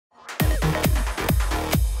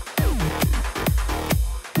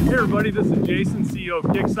Hey everybody, this is Jason, CEO of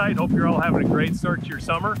Kicksite. Hope you're all having a great start to your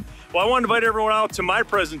summer. Well, I want to invite everyone out to my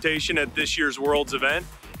presentation at this year's Worlds event.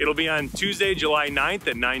 It'll be on Tuesday, July 9th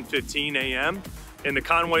at 9:15 a.m. in the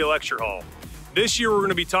Conway Lecture Hall. This year we're going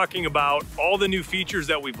to be talking about all the new features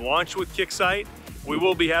that we've launched with Kicksite. We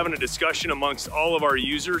will be having a discussion amongst all of our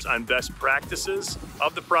users on best practices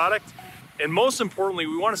of the product. And most importantly,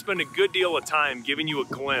 we want to spend a good deal of time giving you a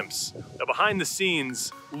glimpse, a behind the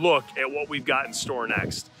scenes look at what we've got in store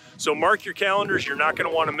next. So mark your calendars, you're not going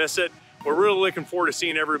to want to miss it. We're really looking forward to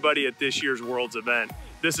seeing everybody at this year's Worlds event.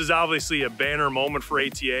 This is obviously a banner moment for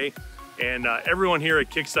ATA, and everyone here at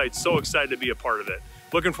Kicksite is so excited to be a part of it.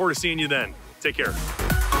 Looking forward to seeing you then. Take care.